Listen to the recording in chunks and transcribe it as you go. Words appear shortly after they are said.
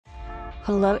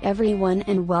Hello everyone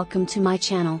and welcome to my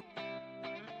channel.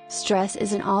 Stress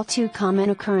is an all too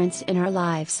common occurrence in our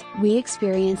lives. We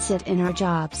experience it in our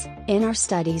jobs, in our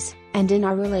studies, and in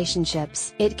our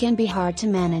relationships. It can be hard to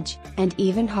manage, and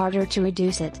even harder to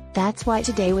reduce it. That's why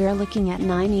today we are looking at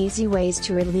 9 easy ways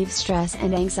to relieve stress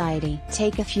and anxiety.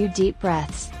 Take a few deep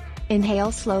breaths.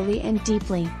 Inhale slowly and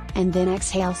deeply, and then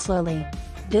exhale slowly.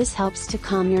 This helps to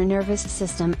calm your nervous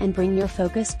system and bring your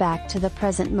focus back to the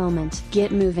present moment.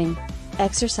 Get moving.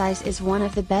 Exercise is one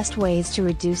of the best ways to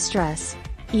reduce stress.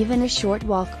 Even a short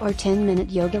walk or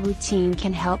 10-minute yoga routine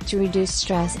can help to reduce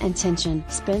stress and tension.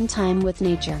 Spend time with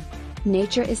nature.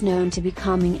 Nature is known to be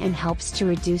calming and helps to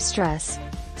reduce stress.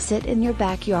 Sit in your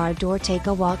backyard or take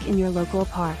a walk in your local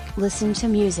park. Listen to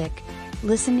music.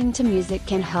 Listening to music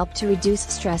can help to reduce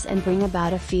stress and bring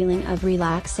about a feeling of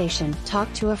relaxation.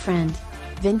 Talk to a friend.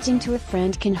 Venting to a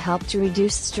friend can help to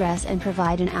reduce stress and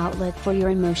provide an outlet for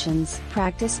your emotions.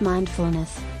 Practice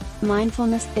mindfulness.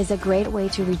 Mindfulness is a great way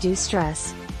to reduce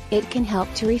stress. It can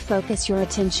help to refocus your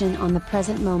attention on the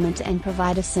present moment and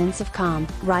provide a sense of calm.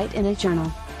 Write in a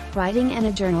journal. Writing in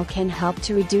a journal can help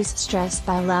to reduce stress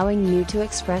by allowing you to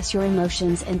express your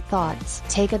emotions and thoughts.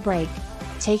 Take a break.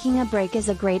 Taking a break is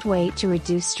a great way to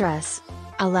reduce stress.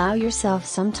 Allow yourself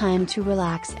some time to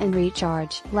relax and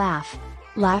recharge. Laugh.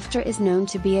 Laughter is known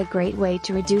to be a great way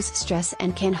to reduce stress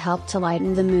and can help to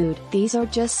lighten the mood. These are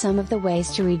just some of the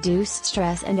ways to reduce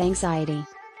stress and anxiety.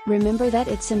 Remember that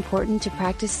it's important to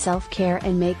practice self-care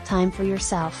and make time for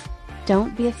yourself.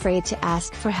 Don't be afraid to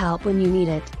ask for help when you need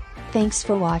it. Thanks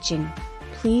for watching.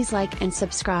 Please like and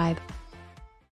subscribe.